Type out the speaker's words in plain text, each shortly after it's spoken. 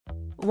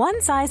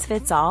One size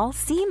fits all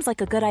seems like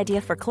a good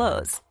idea for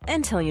clothes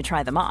until you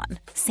try them on.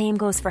 Same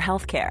goes for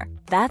healthcare.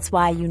 That's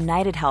why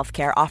United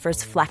Healthcare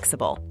offers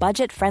flexible,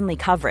 budget-friendly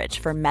coverage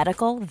for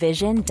medical,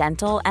 vision,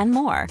 dental, and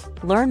more.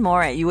 Learn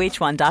more at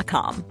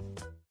uh1.com.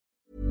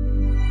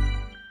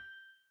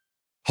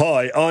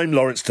 Hi, I'm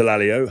Lawrence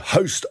Dallaglio,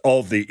 host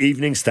of the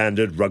Evening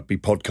Standard Rugby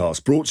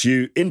Podcast, brought to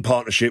you in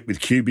partnership with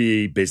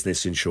QBE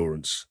Business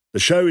Insurance. The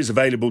show is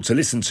available to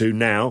listen to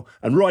now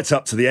and right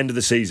up to the end of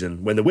the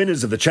season, when the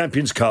winners of the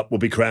Champions Cup will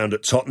be crowned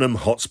at Tottenham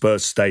Hotspur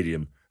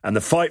Stadium, and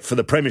the fight for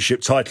the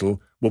Premiership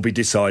title will be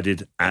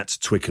decided at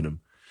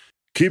Twickenham.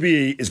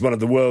 QBE is one of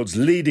the world's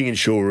leading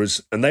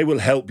insurers, and they will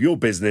help your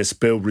business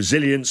build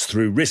resilience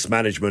through risk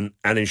management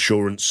and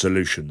insurance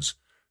solutions.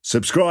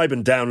 Subscribe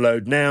and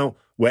download now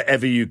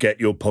wherever you get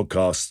your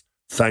podcasts.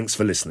 Thanks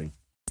for listening.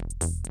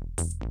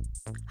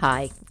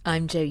 Hi,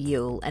 I'm Jo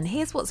Ewell, and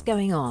here's what's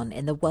going on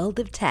in the world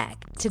of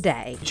tech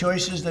today.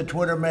 Choices that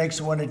Twitter makes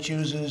when it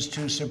chooses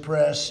to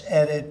suppress,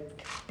 edit,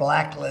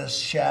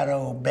 blacklist,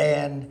 shadow,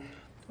 ban,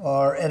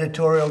 are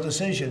editorial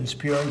decisions,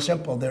 pure and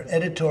simple. They're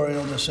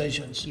editorial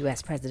decisions.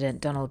 US President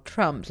Donald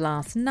Trump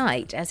last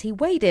night as he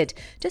waded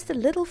just a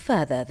little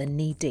further than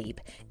knee-deep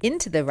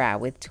into the row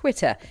with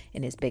Twitter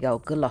in his big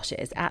old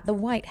galoshes at the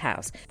White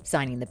House,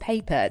 signing the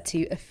paper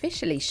to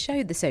officially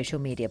show the social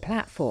media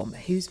platform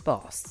who's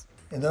boss.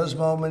 In those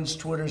moments,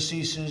 Twitter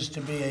ceases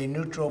to be a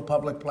neutral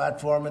public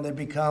platform and they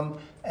become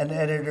an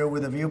editor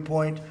with a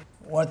viewpoint.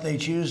 What they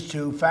choose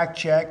to fact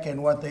check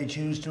and what they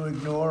choose to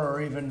ignore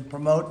or even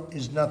promote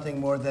is nothing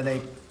more than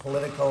a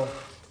political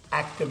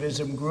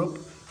activism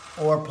group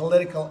or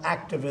political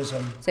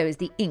activism. So is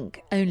the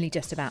ink only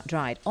just about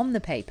dried on the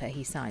paper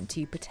he signed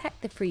to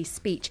protect the free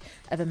speech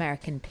of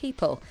American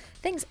people?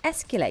 Things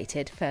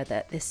escalated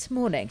further this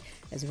morning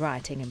as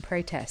rioting and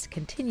protests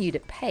continued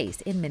at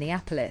pace in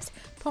Minneapolis,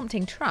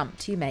 prompting Trump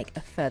to make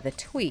a further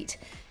tweet.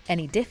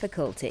 Any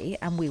difficulty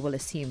and we will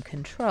assume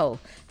control.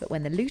 But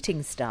when the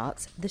looting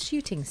starts, the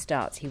shooting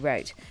starts, he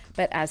wrote.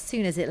 But as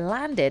soon as it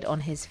landed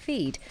on his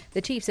feed,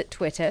 the chiefs at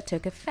Twitter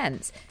took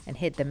offence and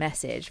hid the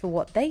message for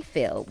what they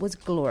feel was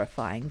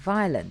glorifying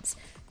violence.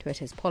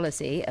 Twitter's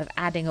policy of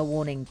adding a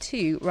warning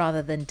to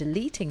rather than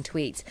deleting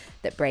tweets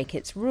that break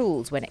its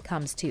rules when it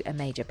comes to a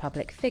major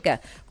public figure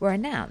were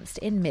announced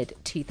in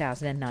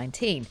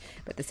mid-2019.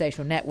 But the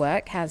social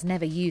network has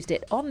never used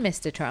it on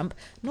Mr. Trump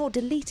nor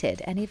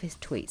deleted any of his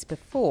tweets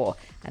before.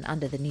 And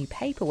under the new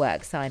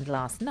paperwork signed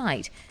last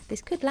night,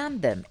 this could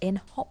land them in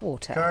hot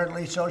water.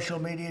 Currently, social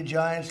media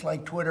giants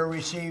like Twitter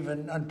receive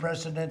an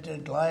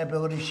unprecedented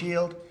liability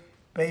shield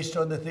based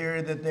on the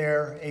theory that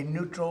they're a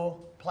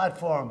neutral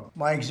platform.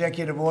 My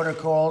executive order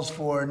calls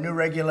for new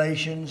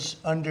regulations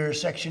under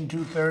Section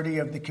 230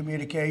 of the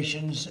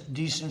Communications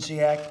Decency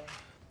Act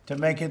to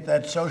make it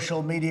that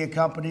social media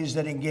companies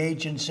that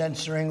engage in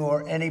censoring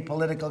or any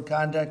political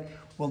conduct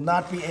will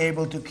not be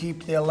able to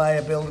keep their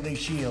liability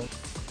shield.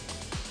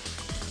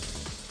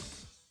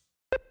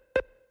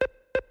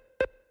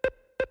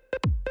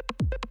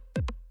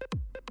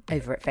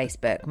 Over at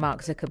Facebook,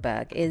 Mark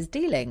Zuckerberg is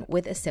dealing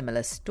with a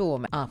similar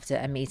storm after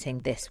a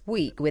meeting this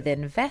week with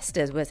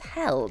investors was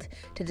held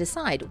to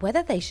decide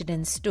whether they should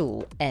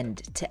install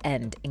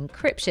end-to-end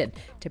encryption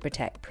to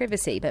protect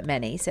privacy. But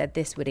many said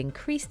this would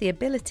increase the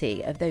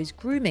ability of those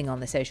grooming on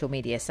the social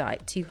media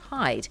site to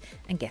hide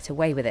and get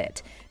away with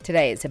it.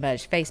 Today, it's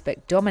emerged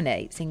Facebook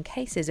dominates in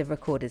cases of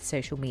recorded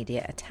social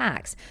media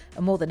attacks,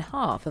 and more than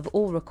half of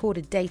all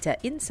recorded data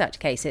in such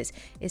cases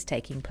is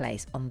taking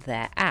place on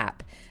their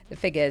app. The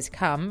figures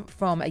come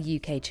from a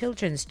UK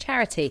children's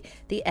charity,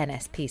 the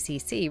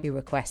NSPCC, who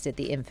requested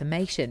the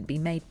information be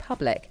made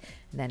public.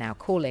 And they're now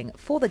calling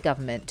for the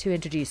government to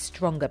introduce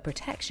stronger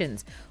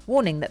protections,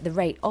 warning that the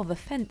rate of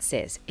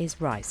offences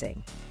is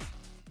rising.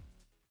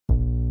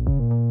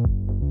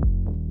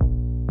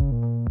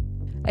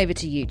 Over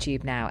to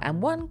YouTube now,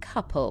 and one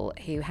couple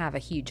who have a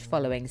huge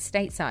following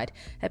stateside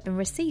have been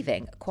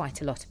receiving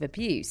quite a lot of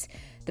abuse.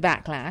 The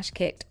backlash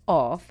kicked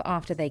off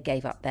after they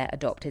gave up their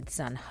adopted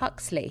son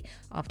Huxley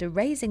after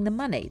raising the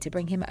money to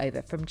bring him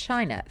over from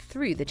China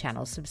through the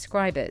channel's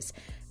subscribers.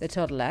 The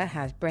toddler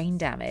has brain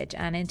damage,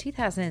 and in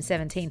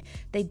 2017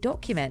 they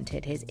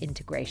documented his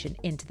integration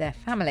into their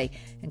family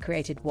and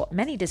created what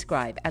many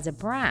describe as a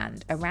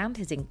brand around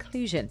his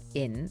inclusion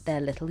in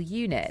their little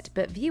unit.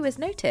 But viewers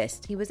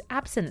noticed he was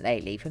absent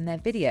lately from their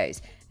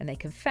videos, and they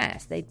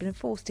confessed they'd been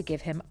forced to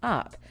give him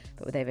up.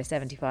 But with over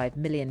 75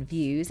 million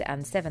views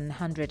and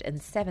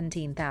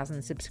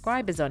 717,000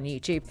 subscribers on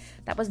YouTube,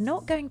 that was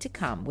not going to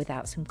come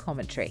without some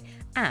commentary,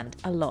 and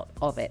a lot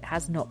of it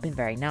has not been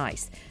very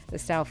nice. The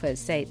Stalfers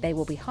say they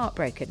will be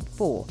heartbroken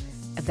for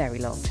a very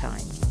long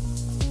time.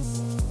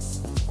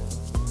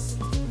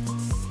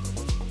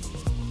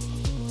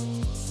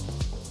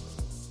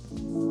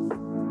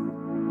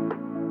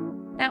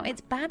 Now,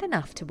 it's bad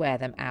enough to wear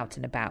them out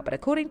and about, but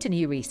according to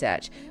new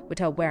research, we're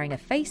told wearing a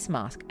face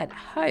mask at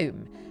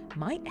home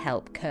might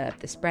help curb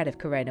the spread of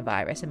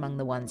coronavirus among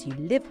the ones you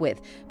live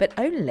with, but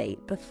only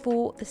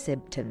before the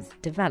symptoms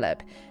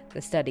develop.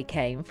 The study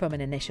came from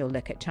an initial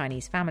look at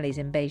Chinese families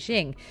in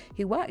Beijing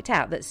who worked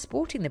out that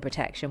sporting the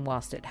protection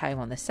whilst at home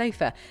on the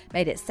sofa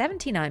made it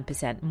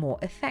 79% more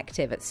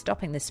effective at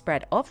stopping the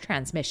spread of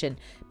transmission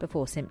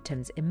before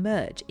symptoms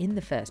emerge in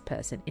the first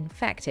person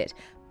infected.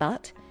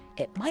 But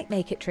it might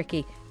make it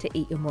tricky to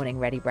eat your morning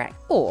ready break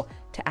or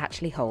to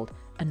actually hold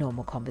a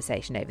normal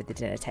conversation over the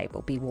dinner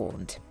table, be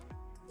warned.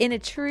 In a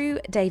true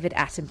David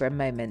Attenborough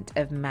moment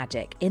of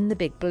magic in the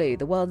Big Blue,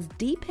 the world's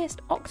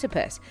deepest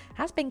octopus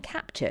has been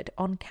captured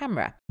on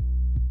camera.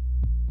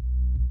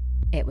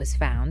 It was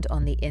found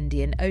on the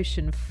Indian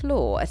Ocean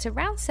floor at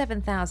around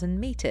 7,000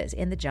 metres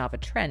in the Java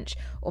Trench,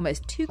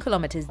 almost 2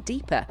 kilometres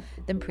deeper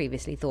than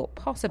previously thought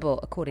possible,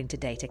 according to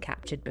data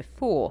captured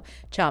before.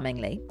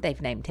 Charmingly,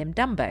 they've named him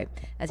Dumbo,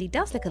 as he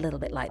does look a little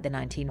bit like the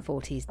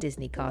 1940s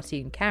Disney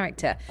cartoon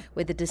character,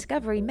 with the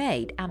discovery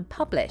made and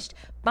published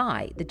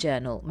by the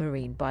journal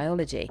Marine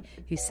Biology,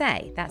 who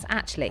say that's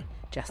actually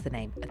just the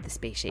name of the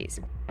species.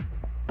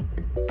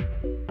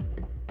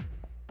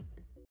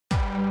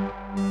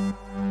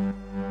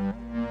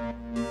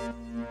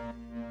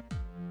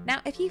 Now,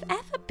 if you've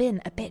ever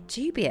been a bit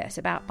dubious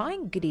about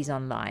buying goodies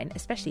online,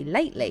 especially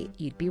lately,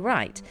 you'd be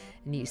right.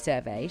 A new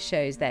survey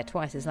shows they're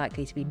twice as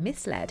likely to be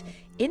misled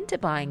into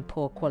buying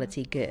poor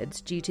quality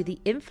goods due to the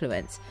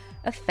influence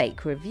of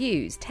fake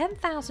reviews.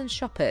 10,000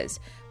 shoppers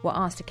were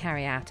asked to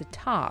carry out a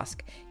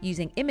task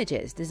using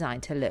images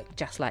designed to look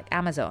just like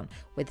Amazon,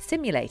 with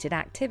simulated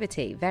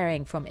activity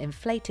varying from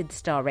inflated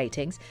star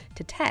ratings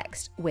to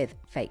text with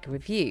fake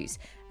reviews,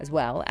 as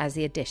well as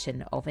the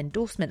addition of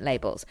endorsement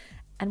labels.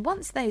 And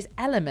once those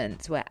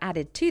elements were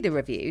added to the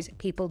reviews,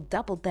 people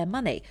doubled their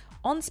money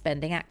on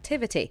spending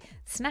activity,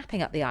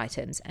 snapping up the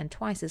items and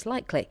twice as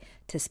likely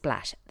to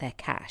splash their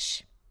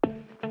cash.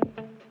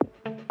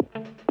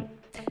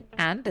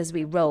 And as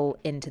we roll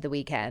into the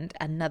weekend,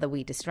 another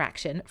wee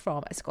distraction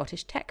from a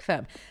Scottish tech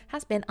firm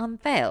has been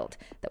unveiled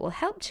that will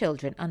help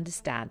children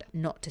understand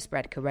not to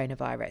spread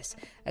coronavirus.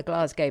 A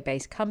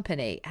Glasgow-based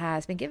company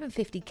has been given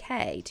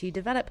 $50,000 to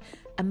develop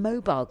a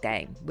mobile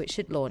game which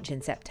should launch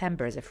in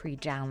September as a free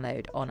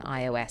download on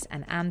iOS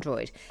and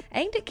Android.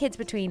 Aimed at kids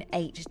between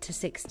 8 to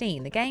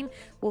 16, the game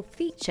will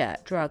feature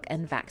drug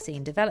and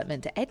vaccine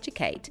development to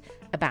educate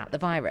about the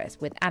virus,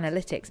 with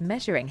analytics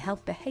measuring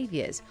health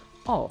behaviours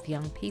of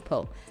young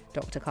people.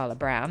 Dr. Carla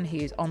Brown,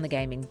 who's on the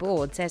gaming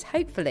board, says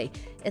hopefully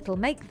it'll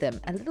make them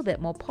a little bit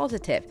more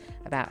positive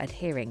about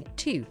adhering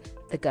to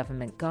the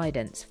government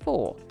guidance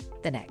for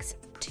the next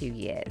 2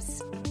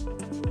 years.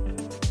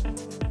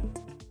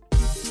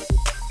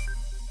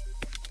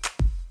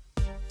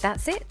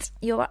 That's it.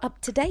 You're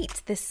up to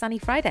date this sunny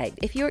Friday.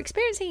 If you're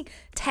experiencing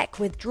tech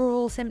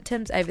withdrawal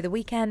symptoms over the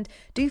weekend,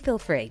 do feel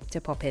free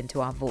to pop into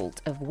our Vault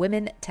of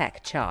Women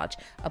Tech Charge,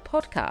 a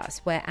podcast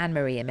where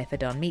Anne-Marie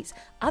Imifidon meets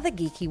other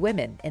geeky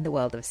women in the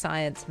world of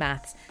science,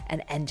 maths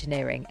and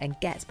engineering and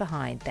gets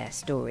behind their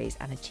stories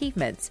and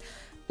achievements.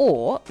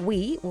 Or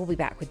we will be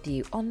back with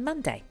you on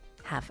Monday.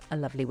 Have a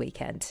lovely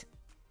weekend.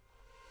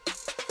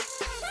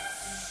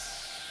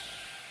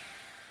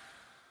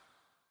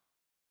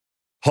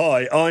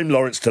 Hi, I'm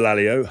Lawrence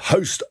Dallaglio,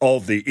 host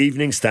of the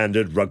Evening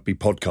Standard Rugby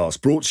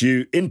Podcast, brought to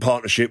you in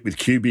partnership with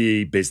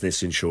QBE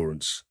Business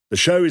Insurance. The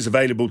show is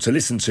available to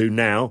listen to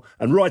now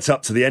and right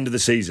up to the end of the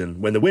season,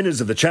 when the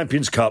winners of the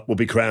Champions Cup will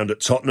be crowned at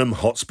Tottenham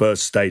Hotspur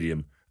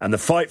Stadium, and the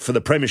fight for the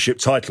Premiership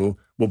title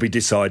will be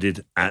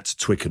decided at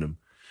Twickenham.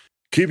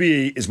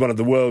 QBE is one of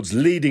the world's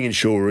leading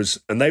insurers,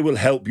 and they will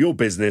help your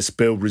business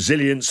build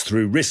resilience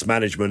through risk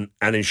management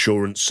and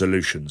insurance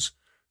solutions.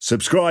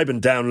 Subscribe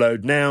and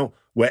download now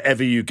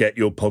wherever you get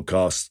your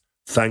podcasts.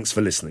 Thanks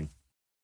for listening.